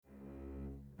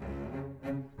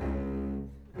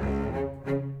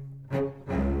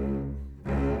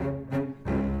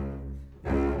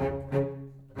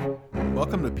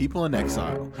Welcome to People in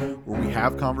Exile, where we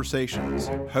have conversations,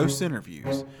 host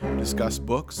interviews, discuss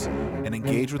books, and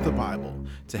engage with the Bible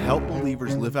to help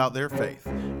believers live out their faith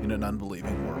in an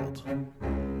unbelieving world.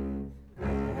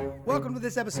 Welcome to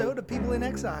this episode of People in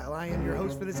Exile. I am your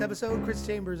host for this episode, Chris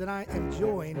Chambers, and I am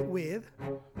joined with...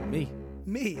 Me.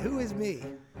 Me. Who is me?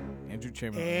 Andrew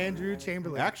Chamberlain. Andrew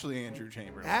Chamberlain. Actually, Andrew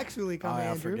Chamberlain. Actually, come I'll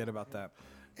Andrew. forget about that.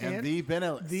 And the Ben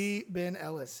Ellis. The Ben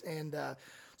Ellis. And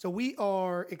so we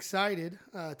are excited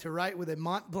to write with a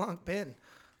Mont Blanc pen.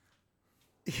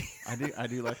 I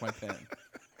do like my pen.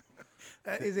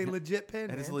 That is a legit pen,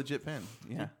 That is a legit pen.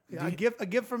 Yeah. Yeah, a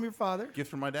gift from your father. Gift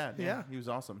from my dad. Yeah. He was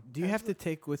awesome. Do you have to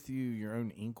take with you your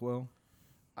own inkwell?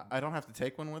 I don't have to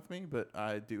take one with me, but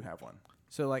I do have one.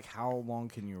 So, like, how long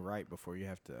can you write before you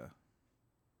have to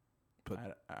put...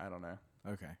 I don't know.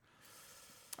 Okay.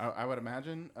 I would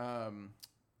imagine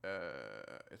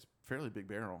it's fairly big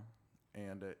barrel,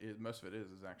 and most of it is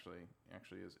actually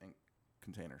is ink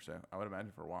container. So I would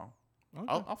imagine for a while. Okay.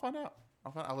 I'll find out.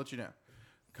 I'll let you know.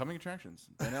 Coming attractions,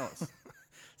 Ben Ellis.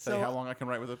 Say how long I can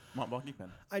write with a Mont Blanc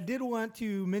pen. I did want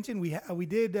to mention we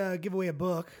did give away a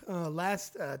book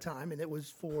last time, and it was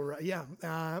for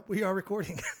we are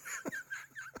recording.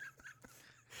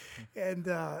 And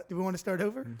do we want to start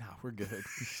over? No, we're good.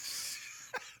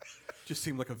 Just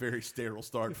seemed like a very sterile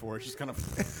start for us. Just kind of.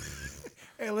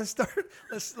 Hey, let's start.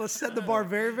 Let's set the bar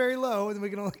very, very low, and then we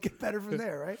can only get better from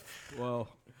there, right? Well,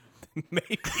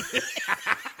 maybe.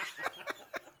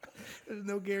 There's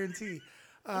no guarantee.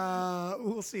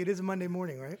 We'll see. It is a Monday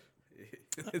morning, right?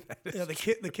 Yeah,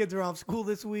 the kids are off school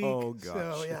this week. Oh, gosh.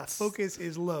 So yeah, focus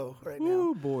is low right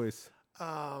Ooh, boys.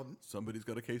 now. Somebody's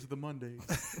got a case of the Mondays.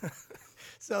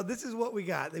 So this is what we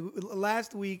got.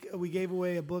 Last week we gave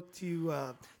away a book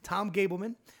to Tom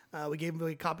Gableman. We gave him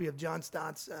a copy of John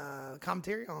Stott's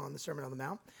commentary on the Sermon on the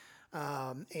Mount,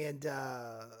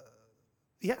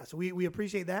 so we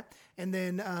appreciate that. And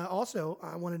then also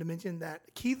I wanted to mention that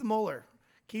Keith Muller,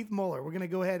 we're going to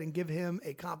go ahead and give him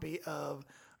a copy of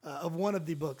one of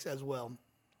the books as well.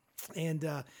 And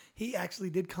he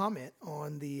actually did comment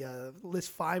on the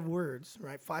list 5 words,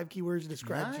 right? 5 key words to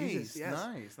describe Jesus.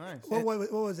 Yes. Nice. What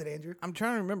was it, Andrew? I'm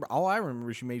trying to remember. All I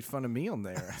remember is you made fun of me on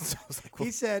there. So I was like, well,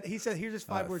 He said, here's just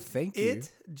 5 words. thank you.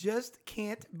 It just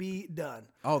can't be done.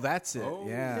 oh, that's it. Oh,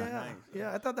 yeah.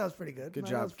 Yeah, I thought that was pretty good. Good That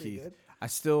job, was pretty Keith. good. I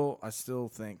still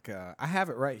think I have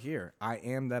it right here. I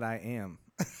am that I am.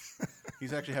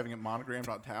 He's actually having it monogrammed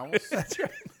on towels. That's right.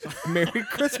 Merry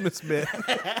Christmas, man.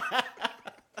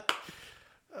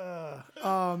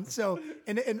 So,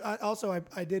 also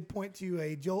I did point to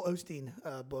a Joel Osteen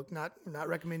book, not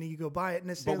recommending you go buy it But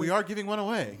necessarily. we are giving one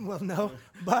away. Well, no,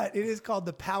 but it is called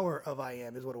The Power of I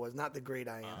Am is what it was, not The Great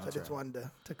I Am. So I just wanted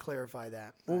to clarify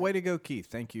that. Well, way to go, Keith.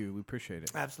 Thank you. We appreciate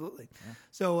it. Absolutely. Yeah.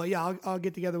 So I'll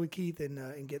get together with Keith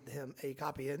and get him a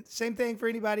copy. And same thing for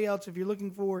anybody else. If you'd like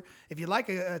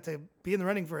to be in the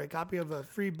running for a copy of a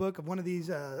free book of one of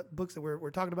these books that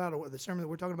we're talking about, or the sermon that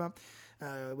we're talking about,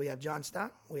 we have John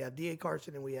Stott, we have D.A.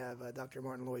 Carson, and we have Dr.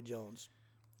 Martin Lloyd-Jones.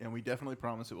 And we definitely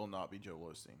promise it will not be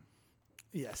Joel Osteen.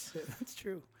 Yes, that's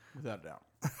true. Without a doubt.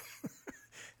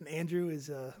 And Andrew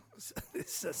is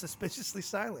suspiciously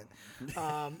silent.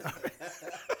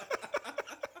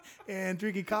 And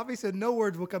drinking coffee said no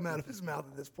words will come out of his mouth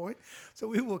at this point. So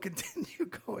we will continue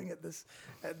going at this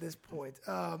point.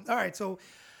 All right, so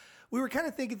we were kind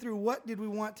of thinking through what did we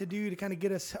want to do to kind of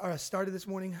get us started this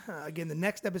morning. Again, the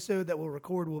next episode that we'll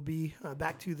record will be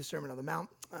back to the Sermon on the Mount.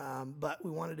 But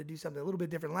we wanted to do something a little bit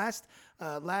different. Last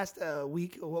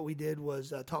week, what we did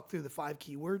was talk through the 5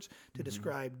 key words to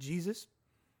describe Jesus.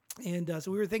 And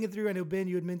so we were thinking through, I know, Ben,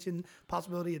 you had mentioned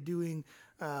possibility of doing,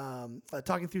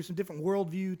 talking through some different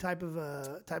worldview type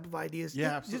of ideas.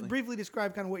 Yeah, absolutely. Just briefly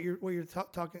describe kind of what you're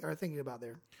talking or thinking about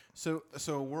there. So a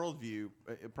worldview,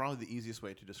 probably the easiest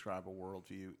way to describe a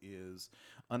worldview is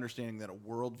understanding that a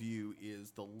worldview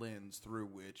is the lens through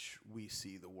which we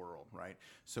see the world, right?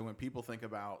 So when people think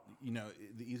about,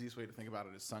 the easiest way to think about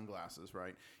it is sunglasses,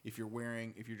 right? If you're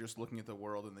just looking at the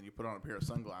world and then you put on a pair of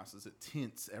sunglasses, it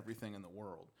tints everything in the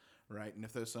world. Right, and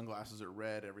if those sunglasses are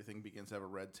red, everything begins to have a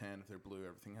red tint. If they're blue,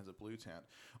 everything has a blue tint.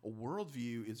 A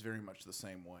worldview is very much the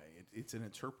same way. It's an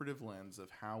interpretive lens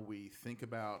of how we think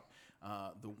about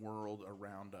the world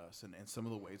around us, and some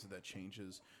of the ways that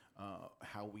changes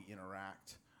how we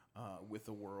interact with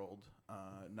the world,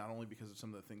 not only because of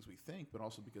some of the things we think, but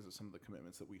also because of some of the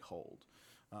commitments that we hold.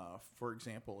 For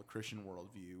example, a Christian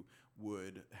worldview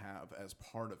would have as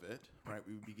part of it, right,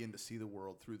 we would begin to see the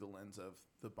world through the lens of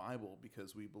the Bible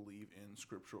because we believe in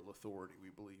scriptural authority. We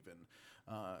believe in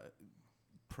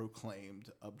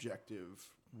proclaimed objective,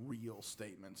 real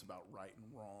statements about right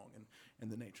and wrong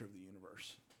and the nature of the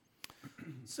universe.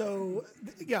 So,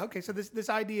 yeah, okay. So this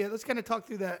idea, let's kind of talk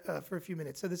through that for a few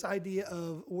minutes. So this idea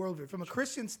of worldview from a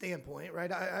Christian standpoint,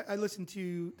 right? I listen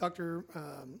to Dr.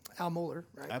 Al Mohler,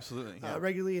 right? Absolutely, yeah.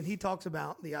 Regularly, and he talks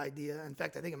about the idea. In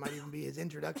fact, I think it might even be his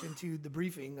introduction to The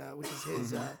Briefing, which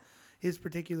is his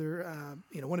particular,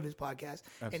 one of his podcasts.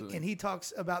 And he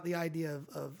talks about the idea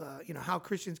of how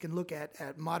Christians can look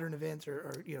at modern events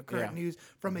or current news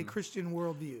from a Christian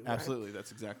worldview. Absolutely, right?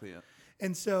 that's exactly it.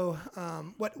 And so,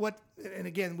 and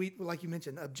again, we, like you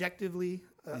mentioned, objectively,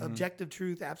 objective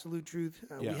truth, absolute truth.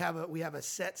 We have a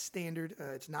set standard.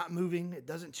 It's not moving. It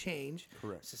doesn't change.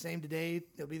 Correct. It's the same today.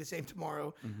 It'll be the same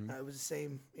tomorrow. It was the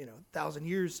same, 1,000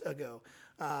 years ago.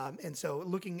 And so,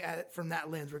 looking at it from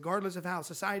that lens, regardless of how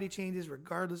society changes,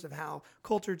 regardless of how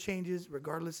culture changes,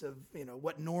 regardless of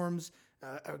what norms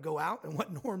go out and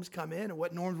what norms come in and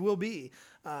what norms will be,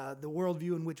 the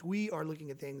worldview in which we are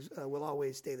looking at things will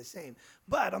always stay the same.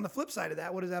 But on the flip side of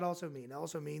that, what does that also mean? It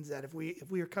also means that if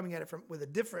we are coming at it with a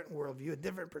different worldview, a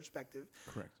different perspective,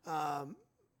 correct,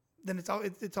 then it's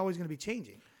always going to be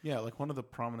changing. Yeah, like one of the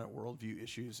prominent worldview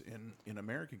issues in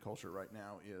American culture right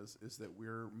now is that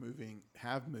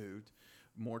have moved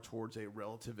more towards a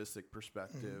relativistic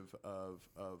perspective of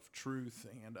truth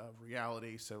and of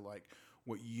reality. So like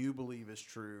what you believe is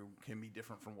true can be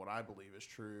different from what I believe is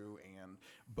true, and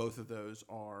both of those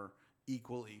are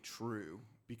equally true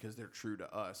because they're true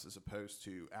to us as opposed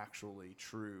to actually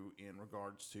true in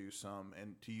regards to some,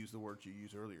 and to use the words you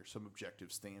used earlier, some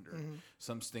objective standard,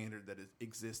 some standard that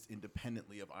exists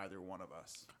independently of either one of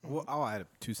us. Well, I'll add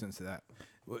 2 cents to that.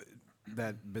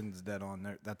 That Ben's dead on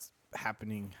there. That's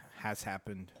happening, has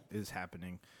happened, is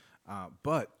happening.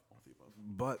 But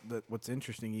what's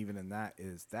interesting even in that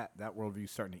is that worldview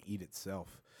is starting to eat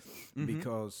itself,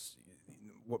 because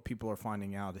what people are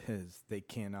finding out is they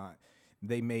cannot.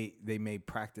 They may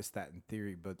practice that in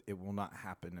theory, but it will not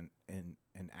happen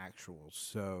in actual.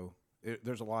 So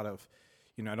there's a lot of,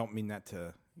 I don't mean that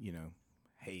to,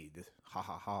 hey, ha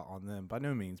ha ha on them by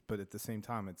no means, but at the same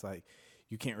time, it's like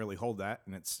you can't really hold that,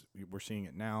 and we're seeing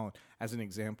it now. As an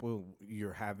example,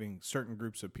 you're having certain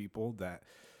groups of people that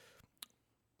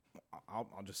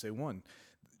I'll just say one.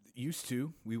 Used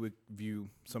to, we would view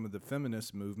some of the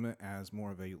feminist movement as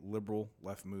more of a liberal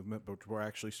left movement, but we're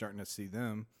actually starting to see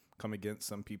them come against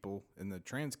some people in the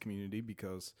trans community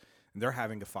because they're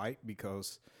having a fight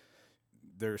because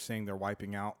they're saying they're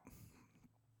wiping out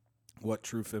what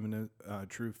true feminism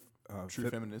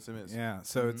is. Yeah,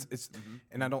 so it's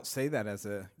and I don't say that as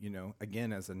a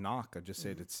again as a knock. I just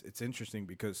said it's interesting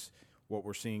because what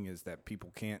we're seeing is that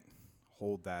people can't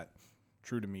hold that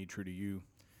true to me, true to you.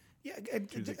 Yeah,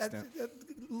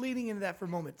 leading into that for a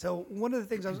moment. So one of the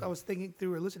things I was thinking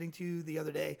through or listening to the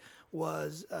other day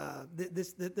was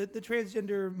the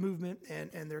transgender movement,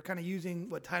 and they're kind of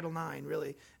using Title IX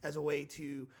really as a way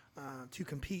to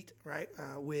compete, right,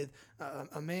 with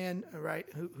a man, right,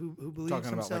 who believes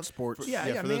talking himself. About like sports. For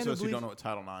those of us who don't know what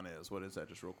Title IX is, what is that?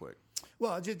 Just real quick.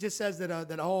 Well, it just says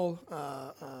that all.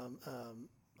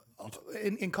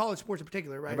 In college sports in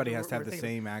particular, right? Everybody has to have the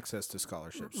same access to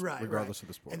scholarships, right, regardless of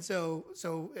the sport. And so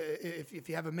if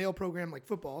you have a male program like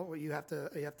football, well, you have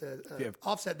to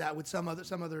offset that with some other.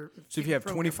 So if you have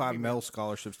 25 male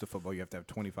scholarships to football, you have to have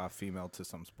 25 female to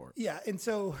some sport. Yeah, and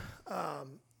so.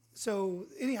 So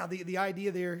anyhow, the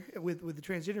idea there with the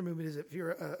transgender movement is if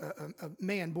you're a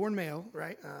man born male,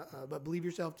 right, but believe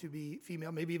yourself to be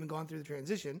female, maybe even gone through the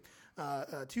transition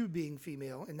to being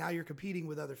female, and now you're competing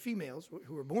with other females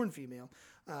who are born female,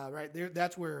 right? There,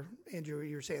 that's where Andrew,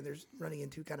 you were saying there's running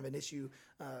into kind of an issue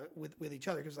with each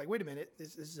other because like, wait a minute,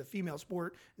 this is a female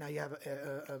sport. Now you have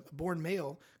a born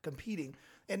male competing.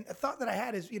 And a thought that I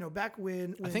had is, back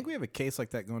when I think we have a case like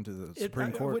that going to the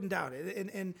Supreme Court. I wouldn't doubt it.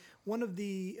 And one of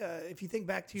the, if you think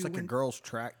back to it's like a girls'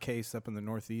 track case up in the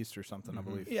Northeast or something, I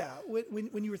believe. Yeah,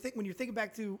 when you're thinking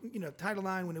back to Title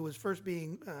IX when it was first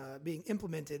being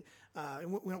implemented,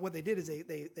 and what they did is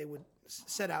they would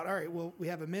set out, all right, well, we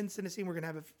have a men's tennis team, we're going to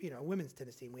have a women's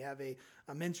tennis team. We have a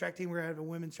men's track team, we're going to have a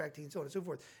women's track team, so on and so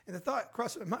forth. And the thought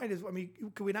crossed my mind is,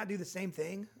 could we not do the same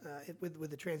thing with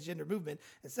the transgender movement?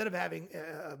 Instead of having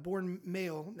a born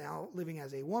male now living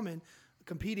as a woman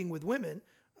competing with women,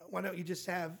 why don't you just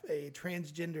have a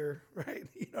transgender, right?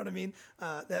 You know what I mean?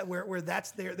 That where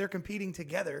that's they're competing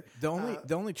together. The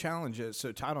only challenge is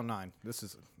Title IX.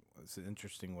 It's an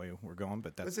interesting way we're going,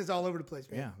 but this is all over the place,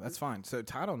 man. Yeah, that's fine. So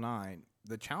Title IX,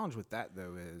 the challenge with that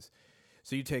though is,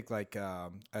 so you take like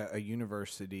a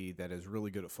university that is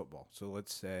really good at football. So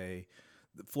let's say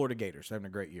the Florida Gators having a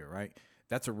great year, right?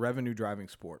 That's a revenue driving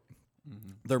sport.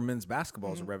 Their men's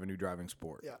basketball is a revenue driving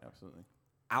sport. Yeah. Absolutely.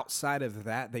 Outside of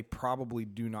that, they probably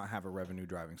do not have a revenue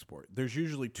driving sport. There's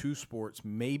usually 2 sports,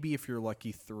 maybe if you're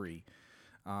lucky 3,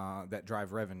 that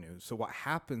drive revenue. So what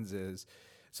happens is,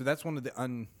 so that's one of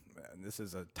the this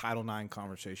is a Title IX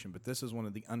conversation, but this is one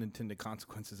of the unintended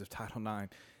consequences of Title IX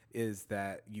is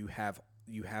that you have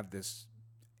this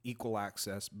equal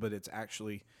access, but it's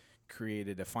actually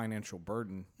created a financial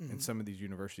burden in some of these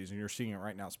universities, and you're seeing it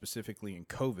right now specifically in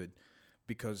COVID.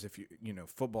 Because if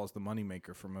football is the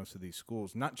moneymaker for most of these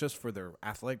schools, not just for their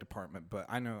athletic department, but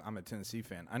I know I'm a Tennessee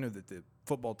fan. I know that the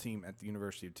football team at the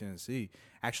University of Tennessee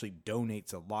actually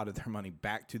donates a lot of their money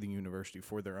back to the university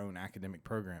for their own academic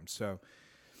programs. So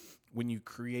when you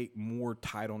create more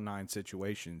Title IX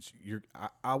situations,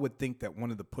 I would think that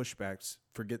one of the pushbacks,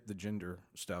 forget the gender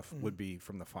stuff, would be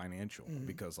from the financial,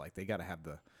 because like they got to have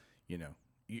the,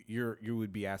 you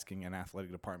would be asking an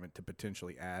athletic department to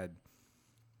potentially add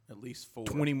At least 4.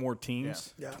 20 more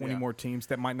teams, Yeah. 20 more teams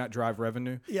that might not drive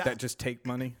revenue, that just take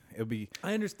money. It'll be.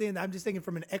 I understand that. I'm just thinking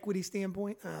from an equity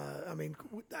standpoint. I mean,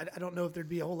 I don't know if there'd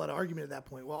be a whole lot of argument at that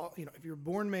point. Well, if you're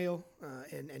born male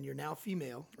and you're now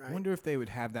female, right? I wonder if they would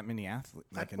have that many athletes.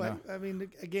 I mean,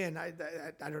 again, I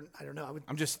don't know.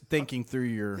 I'm just thinking through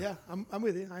your. Yeah, I'm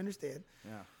with you. I understand.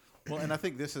 Yeah. Well, and I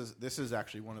think this is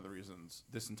actually one of the reasons,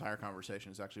 this entire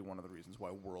conversation is actually one of the reasons why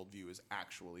worldview is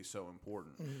actually so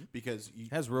important, because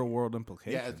It has real world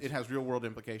implications. yeah, it has real world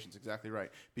implications. Exactly right.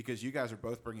 Because you guys are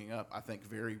both bringing up, I think,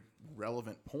 very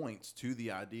relevant points to the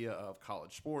idea of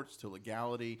college sports, to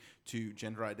legality, to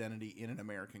gender identity in an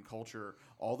American culture.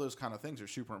 All those kind of things are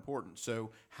super important.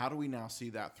 So how do we now see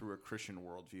that through a Christian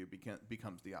worldview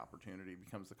becomes the opportunity,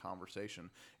 becomes the conversation,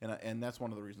 and that's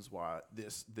one of the reasons why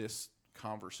this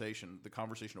conversation, the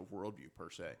conversation of worldview per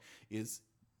se, is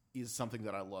something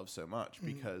that I love so much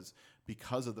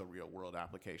because of the real world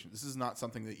application. This is not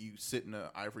something that you sit in an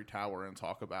ivory tower and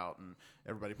talk about and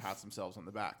everybody pats themselves on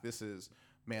the back. This is,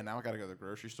 man, now I got to go to the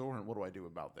grocery store and what do I do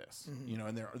about this?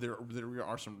 And there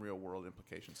are some real world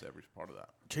implications to every part of that.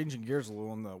 Changing gears a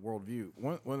little on the worldview.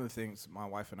 One of the things my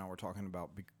wife and I were talking about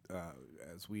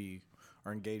as we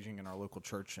are engaging in our local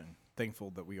church, and thankful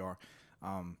that we are.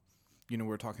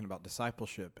 We're talking about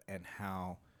discipleship and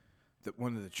how that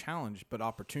one of the challenge but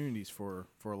opportunities for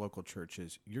a local church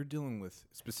is you're dealing with,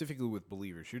 specifically with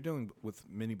believers, you're dealing with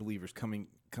many believers coming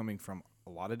from a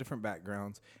lot of different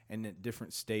backgrounds and at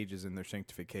different stages in their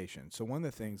sanctification. So one of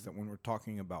the things that when we're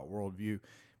talking about worldview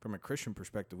from a Christian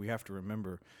perspective, we have to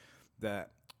remember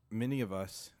that many of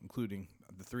us, including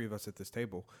the 3 of us at this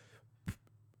table,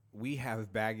 we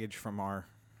have baggage from our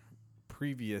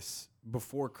previous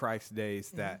before Christ days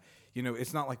that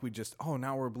it's not like we just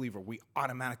now we're a believer, we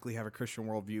automatically have a Christian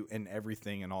worldview in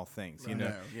everything and all things, Right.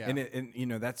 No, yeah.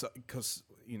 and that's because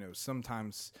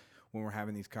sometimes when we're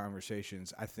having these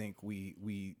conversations, I think we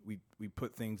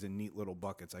put things in neat little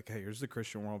buckets, like, hey, here's the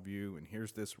Christian worldview and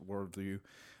here's this worldview,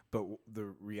 but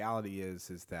the reality is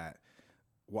that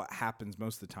what happens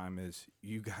most of the time is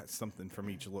you got something from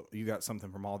you got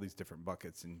something from all these different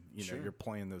buckets, and you're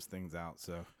playing those things out.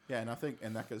 So yeah,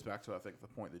 and that goes back to the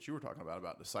point that you were talking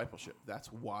about discipleship.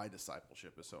 That's why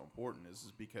discipleship is so important,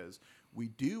 is because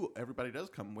everybody does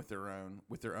come with their own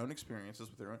experiences,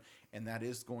 with their own, and that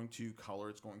is going to color.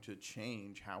 It's going to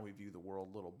change how we view the world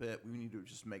a little bit. We need to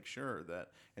just make sure that,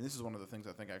 and this is one of the things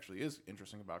I think actually is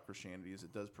interesting about Christianity, is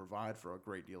it does provide for a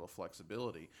great deal of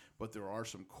flexibility, but there are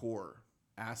some core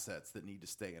assets that need to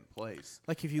stay in place.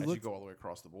 Like if you you go all the way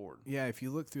across the board. Yeah, if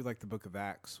you look through like the book of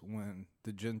Acts, when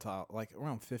the Gentile, like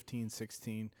around 15,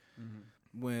 16,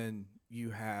 when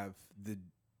you have the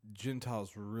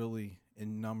Gentiles really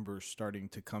in numbers starting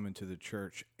to come into the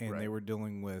church, and they were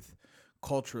dealing with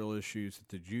cultural issues that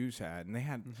the Jews had, and they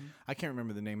had, I can't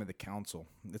remember the name of the council.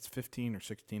 It's 15 or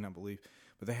 16, I believe,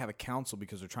 but they have a council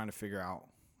because they're trying to figure out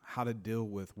how to deal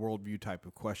with worldview type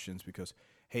of questions, because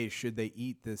hey, should they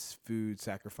eat this food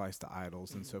sacrificed to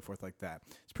idols and so forth like that?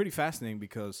 It's pretty fascinating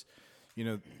because,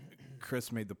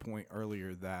 Chris made the point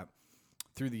earlier that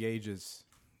through the ages,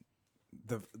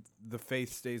 the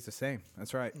faith stays the same.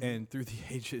 That's right. And through the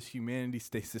ages, humanity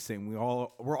stays the same.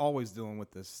 We're always dealing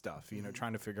with this stuff,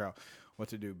 trying to figure out what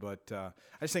to do. But I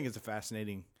just think it's a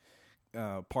fascinating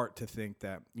part to think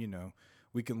that,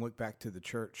 we can look back to the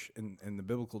church in the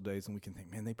biblical days and we can think,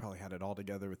 man, they probably had it all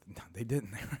together. No, they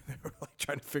didn't. They were like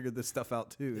trying to figure this stuff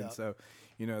out too. Yeah. And so,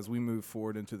 as we move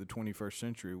forward into the 21st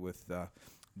century with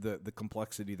the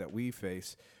complexity that we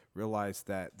face, realize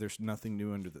that there's nothing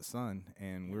new under the sun,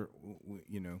 and we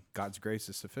God's grace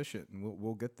is sufficient, and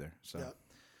we'll get there. So. Yeah.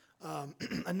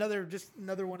 Another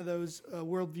one of those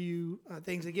worldview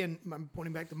things. Again, I'm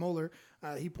pointing back to Moeller.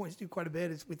 He points to quite a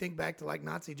bit. Is we think back to like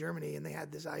Nazi Germany, and they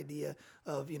had this idea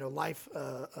of life.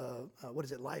 What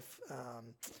is it? Life,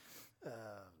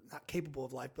 not capable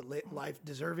of life, but life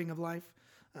deserving of life.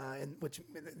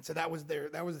 So that was their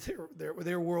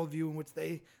worldview in which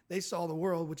they saw the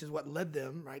world, which is what led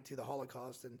them right to the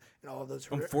Holocaust and all of those.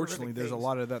 Unfortunately, there's a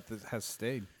lot of that has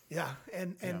stayed. Yeah,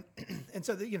 and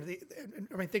so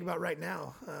think about right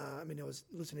now. I was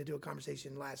listening to a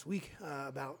conversation last week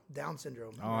about Down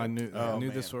syndrome. Oh, right? I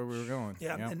knew this where we were going.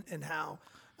 Yeah, yep. and how.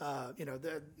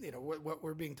 What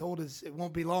we're being told is it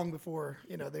won't be long before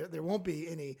there won't be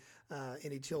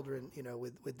any children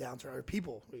with Down syndrome, or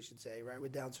people we should say, right,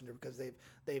 with Down syndrome, because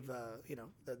they've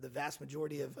the vast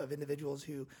majority of individuals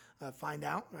who find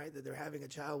out, right, that they're having a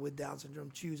child with Down syndrome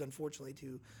choose, unfortunately,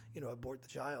 to abort the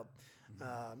child.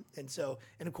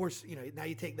 And of course, now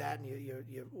you take that and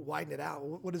you widen it out.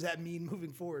 What does that mean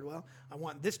moving forward? Well, I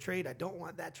want this trait. I don't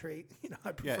want that trait.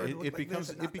 I prefer to look it like becomes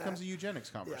this and not becomes that. a eugenics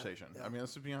conversation. Yeah. I mean,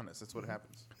 let's be honest. That's what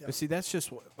happens. Yeah. But see, that's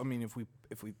just what I mean. If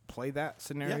we play that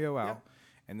scenario out,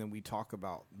 and then we talk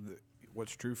about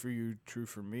what's true for you, true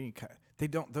for me, they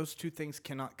don't. Those two things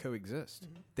cannot coexist.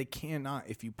 Mm-hmm. They cannot.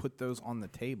 If you put those on the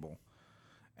table,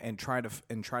 and try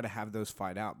to have those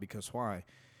fight out, because why?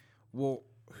 Well,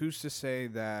 who's to say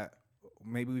that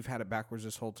maybe we've had it backwards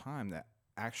this whole time, that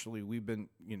actually we've been,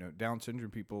 Down syndrome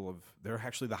people they're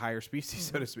actually the higher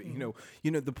species, so to speak.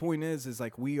 Mm-hmm. The point is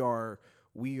like we are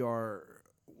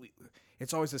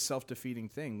it's always a self-defeating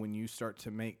thing when you start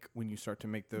to make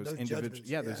those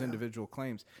individual those individual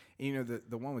claims. And,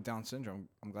 the one with Down syndrome,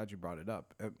 I'm glad you brought it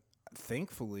up.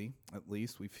 Thankfully, at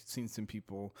least we've seen some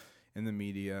people in the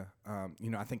media.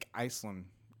 I think Iceland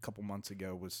a couple months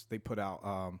ago they put out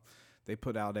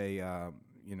a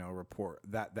report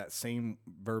that same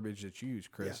verbiage that you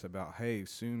used, Chris, about, hey,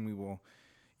 soon we will,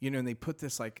 and they put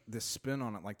this spin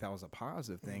on it like that was a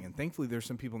positive thing. And thankfully there's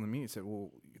some people in the media that said,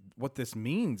 well, what this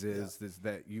means is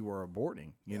that you are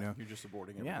aborting, you're just aborting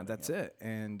everything. Yeah, that's it.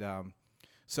 And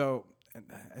so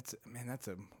that's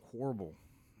a horrible.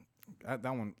 That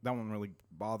one really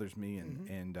bothers me.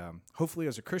 And hopefully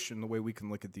as a Christian, the way we can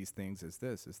look at these things is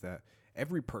that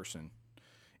every person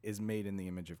is made in the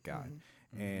image of God.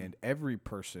 Mm-hmm. And every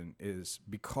person is,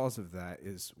 because of that,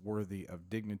 is worthy of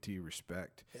dignity,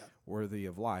 respect, worthy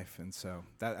of life. And so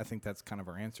I think that's kind of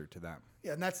our answer to that.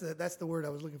 Yeah, and that's the word I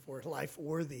was looking for. Life,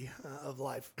 worthy of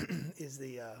life, is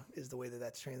the way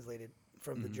that's translated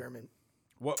from the German.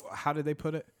 How did they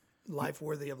put it? Life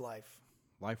worthy of life.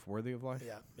 Life worthy of life?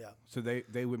 Yeah. So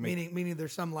they would make... Meaning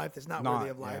there's some life that's not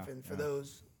worthy of life, and for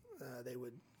those, they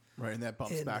would... Right, and that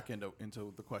bumps back into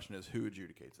the question is who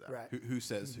adjudicates that? Right. Who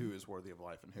says who is worthy of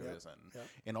life and who isn't? Yep.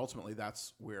 And ultimately,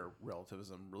 that's where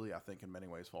relativism really, I think, in many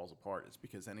ways falls apart. It's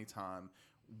because anytime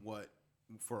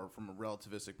from a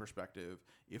relativistic perspective,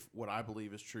 if what I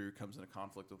believe is true comes into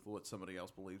conflict with what somebody else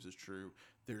believes is true,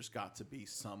 there's got to be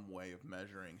some way of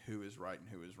measuring who is right and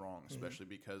who is wrong, especially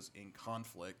because in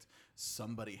conflict,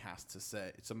 somebody has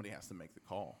to make the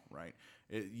call, right?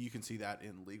 You can see that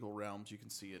in legal realms, you can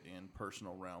see it in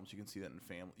personal realms, you can see that in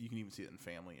family, you can even see it in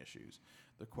family issues.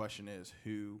 The question is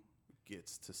who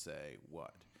gets to say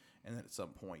what? And then at some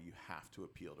point you have to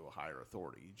appeal to a higher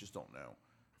authority. You just don't know.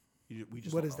 We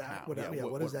just what don't is know that? how.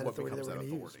 What is that authority that we're going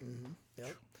to use? Mm-hmm.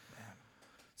 Yep.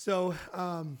 So,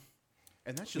 and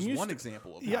that's just one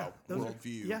example of how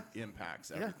worldview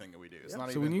impacts everything that we do. It's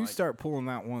not so when you start pulling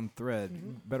that one thread,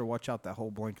 you better watch out. That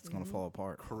whole blanket's going to fall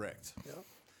apart. Correct. Yep.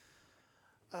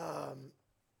 All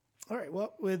right.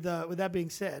 Well, with that being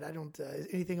said, I don't. Is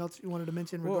anything else you wanted to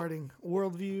mention regarding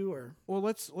worldview or? Well,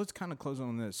 let's kind of close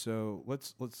on this. So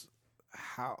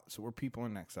so we're people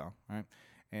in exile, right?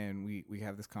 And we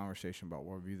have this conversation about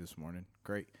worldview this morning.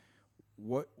 Great.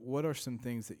 What are some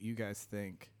things that you guys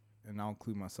think, and I'll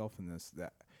include myself in this,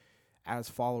 that as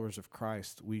followers of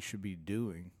Christ we should be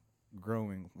doing,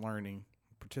 growing, learning,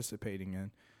 participating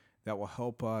in, that will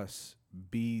help us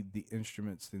be the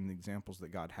instruments and the examples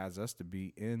that God has us to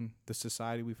be in the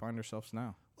society we find ourselves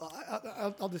now?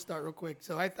 Well, I'll just start real quick.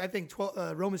 So I think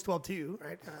Romans 12:2,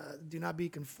 right? Do not be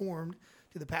conformed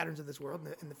to the patterns of this world.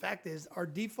 And the fact is, our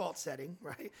default setting,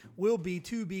 right, will be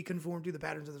to be conformed to the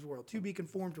patterns of this world, to be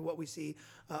conformed to what we see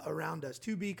around us,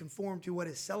 to be conformed to what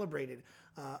is celebrated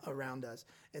around us.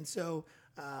 And so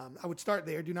I would start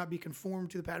there. Do not be conformed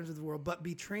to the patterns of the world, but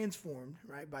be transformed,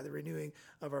 right, by the renewing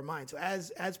of our mind. So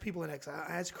as people in exile,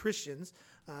 as Christians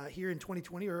here in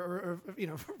 2020, or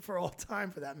for all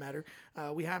time for that matter,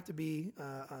 we have to be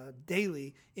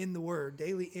daily in the Word,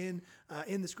 daily in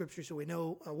the Scripture, so we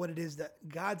know what it is that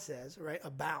God says, right,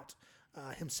 about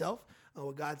Himself,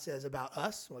 what God says about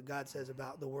us, what God says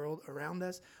about the world around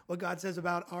us, what God says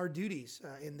about our duties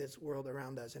in this world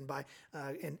around us. And by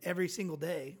and every single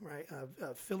day, right,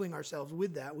 filling ourselves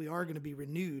with that, we are going to be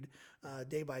renewed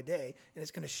day by day. And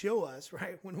it's going to show us,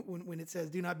 right, when it says,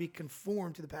 do not be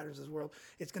conformed to the patterns of this world,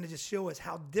 it's going to just show us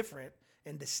how different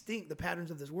and distinct the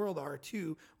patterns of this world are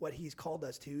to what he's called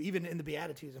us to, even in the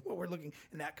Beatitudes and what we're looking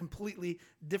in that completely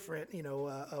different,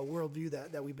 worldview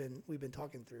that we've been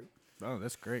talking through. Oh,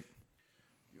 that's great.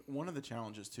 One of the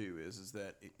challenges too is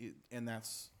that, and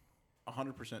that's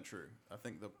 100% true. I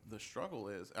think the struggle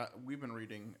is we've been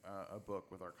reading a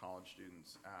book with our college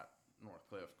students at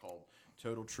Northcliffe called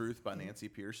Total Truth by Nancy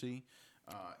Pearcey.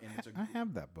 And I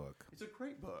have that book. It's a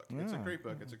great book. Yeah. It's a great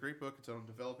book. It's a great book. It's on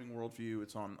developing worldview.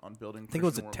 It's on building. I think it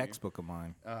was a Christian worldview. textbook of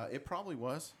mine. It probably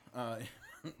was.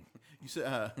 You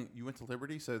said you went to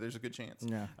Liberty, so there's a good chance.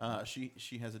 Yeah.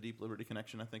 She has a deep Liberty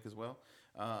connection, I think, as well.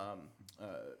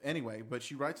 Anyway, but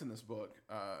she writes in this book,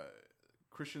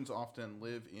 Christians often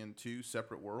live in two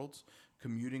separate worlds,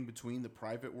 commuting between the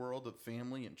private world of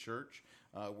family and church,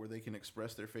 where they can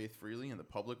express their faith freely, and the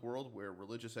public world, where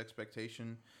religious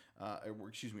expectation,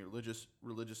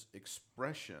 religious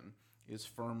expression is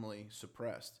firmly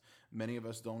suppressed. Many of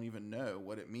us don't even know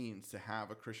what it means to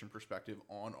have a Christian perspective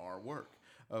on our work.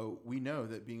 We know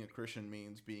that being a Christian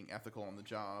means being ethical on the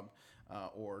job,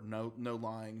 or no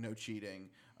lying, no cheating.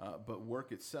 But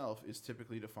work itself is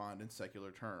typically defined in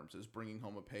secular terms as bringing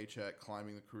home a paycheck,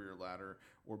 climbing the career ladder,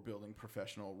 or building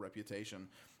professional reputation.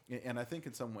 And I think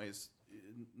in some ways,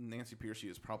 Nancy Pearcey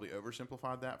has probably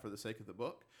oversimplified that for the sake of the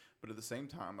book. But at the same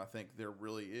time, I think there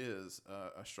really is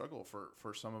a struggle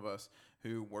for some of us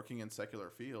who, working in secular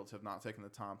fields, have not taken the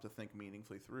time to think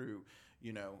meaningfully through,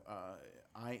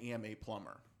 I am a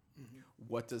plumber. Mm-hmm.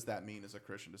 What does that mean as a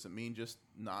Christian? Does it mean just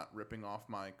not ripping off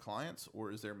my clients,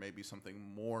 or is there maybe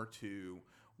something more to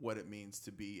what it means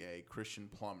to be a Christian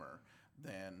plumber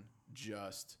than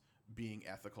just being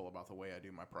ethical about the way I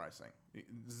do my pricing?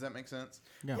 Does that make sense?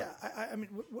 Yeah. I mean,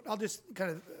 I'll just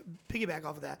kind of piggyback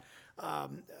off of that.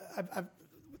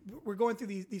 We're going through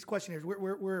these questionnaires.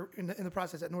 We're in the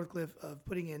process at Northcliffe of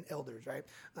putting in elders, right?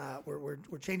 We're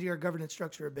changing our governance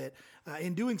structure a bit.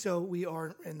 In doing so, we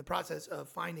are in the process of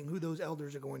finding who those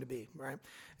elders are going to be, right?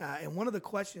 And one of the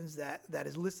questions that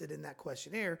is listed in that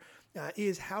questionnaire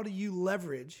is, how do you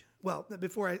leverage? Well,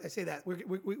 before I say that,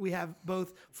 we have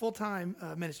both full-time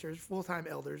ministers, full-time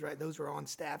elders, right? Those who are on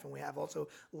staff, and we have also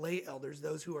lay elders,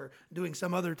 those who are doing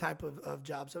some other type of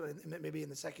job, so maybe in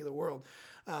the secular world.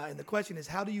 And the question is,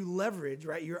 how do you leverage,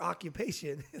 right, your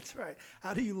occupation? That's right.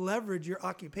 How do you leverage your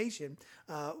occupation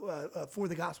for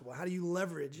the gospel? How do you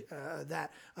leverage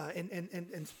that,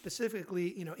 and specifically,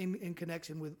 in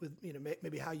connection with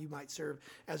maybe how you might serve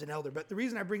as an elder? But the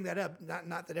reason I bring that up,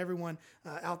 not that everyone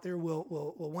out there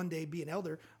will one day be an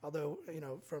elder, although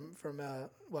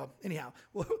anyhow,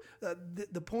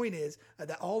 the point is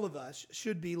that all of us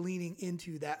should be leaning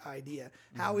into that idea.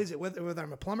 Mm-hmm. How is it, whether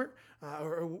I'm a plumber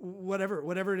or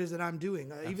whatever it is that I'm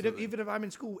doing, even if I'm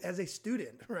in school as a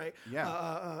student, right?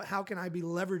 Yeah. How can I be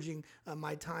leveraging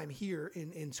my time here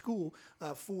in school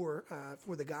for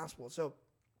the gospel? So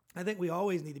I think we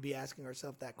always need to be asking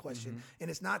ourselves that question. Mm-hmm. And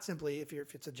it's not simply if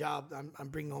it's a job, I'm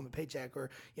bringing home a paycheck, or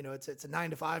it's a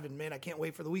 9 to 5, and man, I can't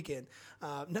wait for the weekend.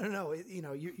 No.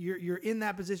 You're in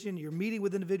that position. You're meeting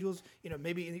with individuals.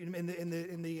 Maybe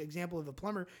in the example of a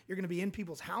plumber, you're going to be in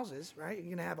people's houses, right? You're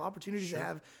going to have opportunities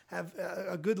to have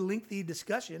a good lengthy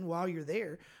discussion while you're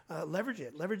there. Leverage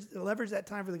it. Leverage that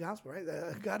time for the gospel, right?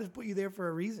 God has put you there for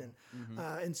a reason,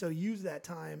 and so use that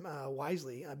time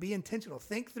wisely. Be intentional.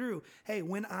 Think through. Hey,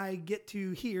 when I get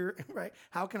to here, right,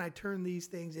 how can I turn these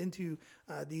things into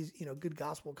these good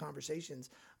gospel conversations?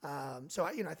 So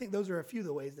I think those are a few of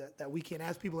the ways that we can,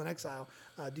 as people in exile,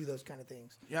 do those kind of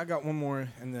things. Yeah, I got one more,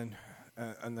 and then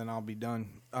I'll be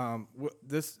done.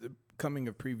 This coming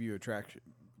of previewing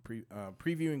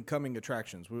coming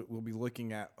attractions, we'll be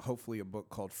looking at hopefully a book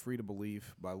called Free to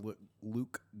Believe by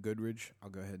Luke Goodridge. I'll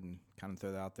go ahead and kind of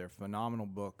throw that out there. Phenomenal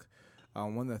book.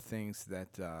 One of the things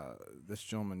that this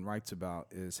gentleman writes about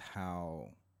is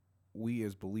how we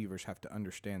as believers have to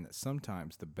understand that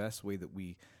sometimes the best way that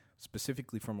we,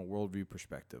 specifically from a worldview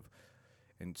perspective,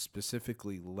 and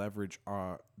specifically leverage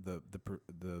the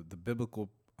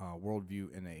biblical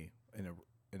worldview in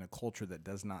a culture that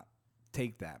does not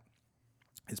take that,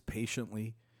 is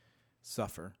patiently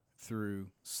suffer through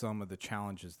some of the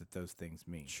challenges that those things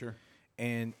mean. Sure.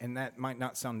 And that might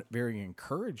not sound very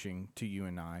encouraging to you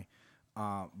and I,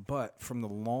 but from the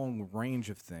long range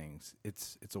of things,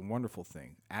 it's a wonderful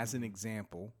thing. As an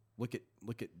example, look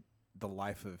at the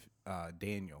life of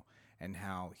Daniel and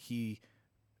how he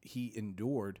he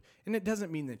endured. And it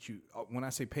doesn't mean that you, when I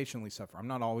say patiently suffer, I'm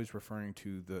not always referring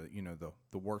to the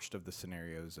worst of the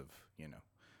scenarios of,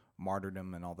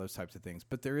 martyrdom and all those types of things.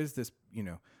 But there is this,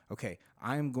 okay,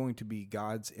 I am going to be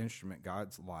God's instrument,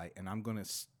 God's light, and I'm going to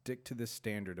stick to this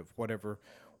standard of whatever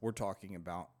we're talking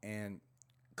about. And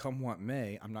come what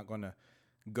may, I'm not going to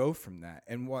go from that.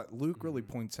 And what Luke really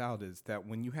points out is that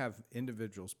when you have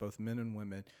individuals, both men and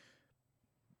women,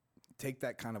 take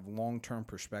that kind of long-term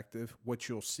perspective, what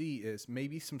you'll see is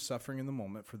maybe some suffering in the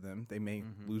moment for them. They may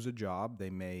lose a job.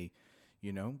 They may,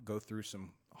 go through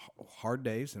some hard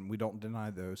days, and we don't deny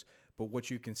those. But what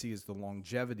you can see is the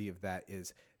longevity of that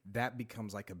is that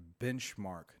becomes like a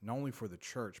benchmark, not only for the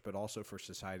church, but also for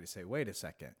society to say, wait a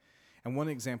second. And one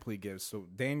example he gives, so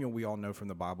Daniel, we all know from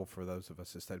the Bible for those of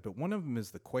us that study, but one of them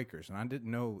is the Quakers. And I didn't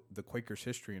know the Quakers'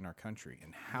 history in our country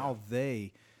and how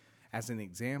they, as an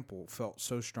example, felt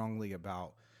so strongly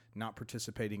about not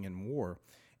participating in war.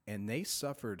 And they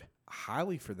suffered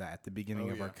highly for that at the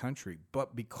beginning of our country.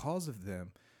 But because of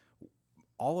them,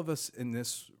 all of us in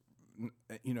this,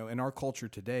 in our culture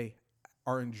today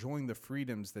are enjoying the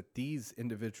freedoms that these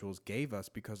individuals gave us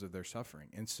because of their suffering.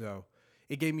 And so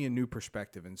it gave me a new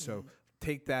perspective. And so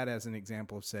take that as an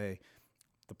example of, say,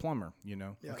 the plumber,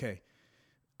 okay,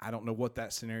 I don't know what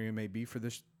that scenario may be for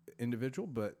this individual,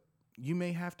 but you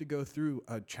may have to go through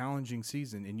a challenging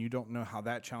season, and you don't know how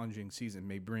that challenging season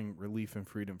may bring relief and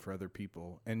freedom for other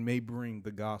people and may bring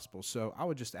the gospel. So I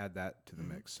would just add that to the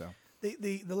mix. So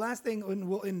The last thing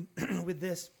with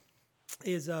this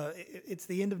is it's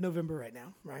the end of November right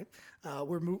now, right?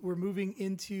 We're moving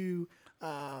into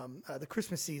the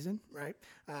Christmas season, right?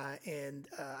 And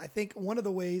I think one of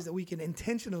the ways that we can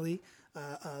intentionally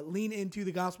lean into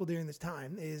the gospel during this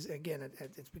time is, again,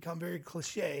 it's become very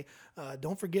cliche.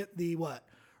 Don't forget the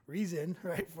reason,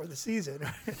 right, for the season.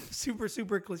 Right?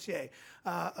 super cliche.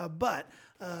 But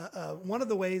one of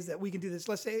the ways that we can do this,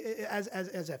 let's say as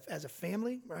a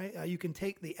family, right, you can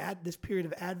take this period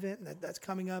of Advent that's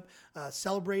coming up,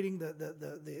 celebrating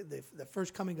the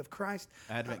first coming of Christ.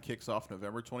 Advent kicks off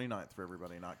November 29th for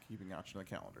everybody not keeping action on the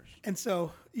calendars. And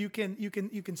so you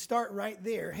can start right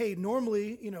there. Hey,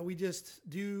 normally, we just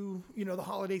do, the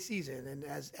holiday season, and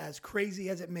as crazy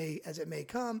as it may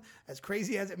come, as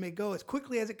crazy as it may go, as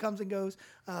quickly as it comes and goes,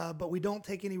 but we don't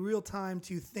take any real time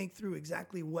to think through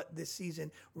exactly what this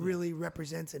season really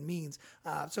represents and means.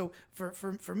 So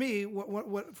for me,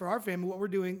 what for our family, what we're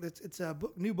doing, it's a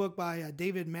new book by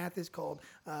David Mathis called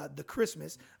The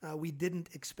Christmas We Didn't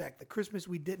Expect. The Christmas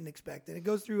We Didn't Expect. And it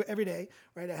goes through every day,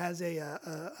 right? It has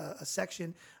a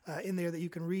section in there that you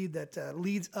can read that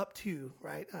leads up to,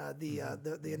 right,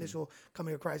 the initial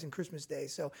coming of Christ and Christmas Day.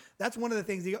 So that's one of the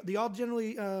things. They all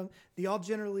generally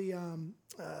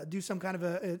do some kind of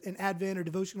an Advent or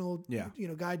devotional,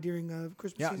 guide during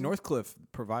Christmas season. Northcliff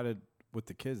provided with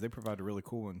the kids. They provided a really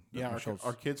cool one. Yeah,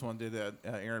 our kids one did that.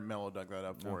 Aaron Mello dug that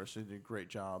up for us. He did a great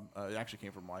job. It actually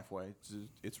came from Lifeway.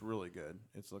 It's really good.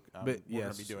 We're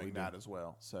going to be doing that as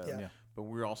well. So, but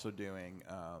we're also doing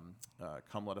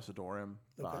 "Come Let Us Adore Him"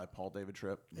 by Paul David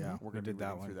Tripp. Yeah, we're going to be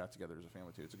reading through that together as a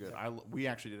family too. It's good. We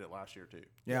actually did it last year too.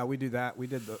 Yeah, we do that. We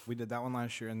did that one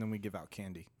last year, and then we give out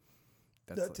candy.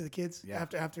 To the kids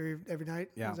after every night?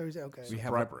 Yeah. Okay. We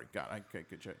have bribery. Okay,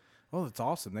 good check. Oh, it's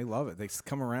awesome. They love it. They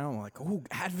come around like, oh,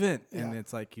 Advent. And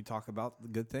it's like you talk about the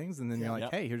good things, and then you're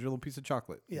like, hey, here's your little piece of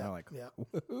chocolate. Yeah. And they're like,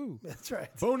 woohoo. That's right.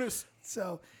 Bonus.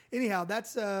 So anyhow,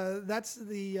 that's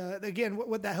the again,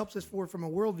 what that helps us from a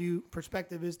worldview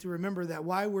perspective is to remember that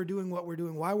why we're doing what we're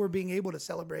doing, why we're being able to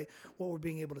celebrate what we're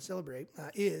being able to celebrate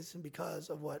is because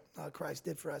of what Christ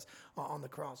did for us on the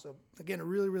cross. So again, a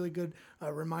really, really good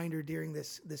reminder during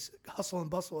this hustle and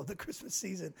bustle of the Christmas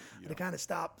season to kind of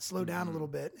slow down a little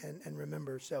bit and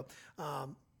remember. So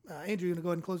Andrew, you going to go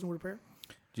ahead and close in a word of prayer?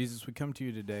 Jesus, we come to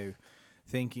you today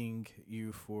thanking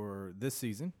you for this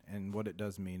season and what it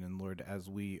does mean. And Lord, as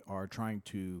we are trying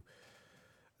to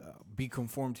be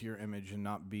conformed to your image and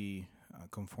not be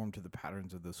conformed to the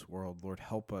patterns of this world, Lord,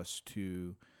 help us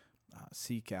to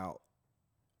seek out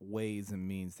ways and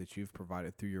means that you've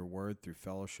provided through your word, through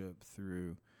fellowship,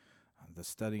 through the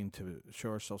studying to show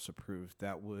ourselves approved,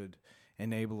 that would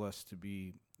enable us to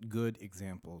be good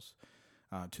examples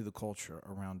to the culture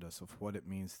around us of what it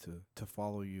means to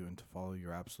follow you and to follow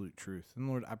your absolute truth. And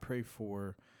Lord, I pray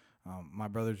for my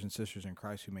brothers and sisters in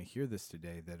Christ who may hear this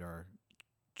today that are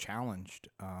challenged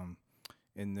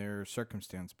in their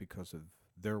circumstance because of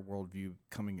their worldview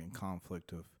coming in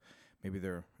conflict of maybe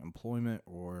their employment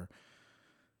or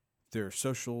their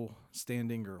social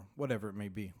standing or whatever it may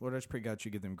be. Lord, I just pray, God,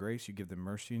 you give them grace, you give them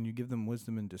mercy, and you give them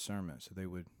wisdom and discernment so they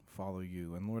would follow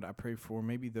you. And Lord, I pray for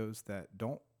maybe those that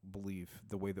don't believe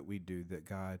the way that we do, that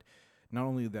God, not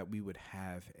only that we would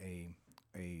have a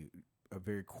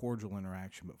very cordial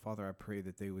interaction, but Father, I pray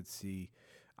that they would see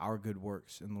our good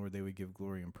works, and Lord, they would give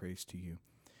glory and praise to you.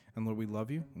 And Lord, we love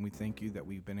you, and we thank you that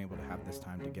we've been able to have this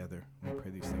time together. And we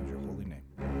pray these things in your holy name.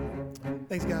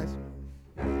 Thanks, guys.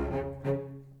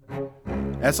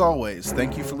 As always,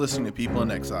 thank you for listening to People in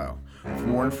Exile. For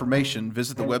more information,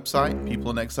 visit the website,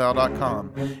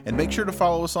 peopleinexile.com, and make sure to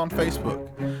follow us on Facebook.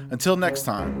 Until next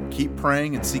time, keep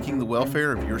praying and seeking the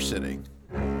welfare of your city.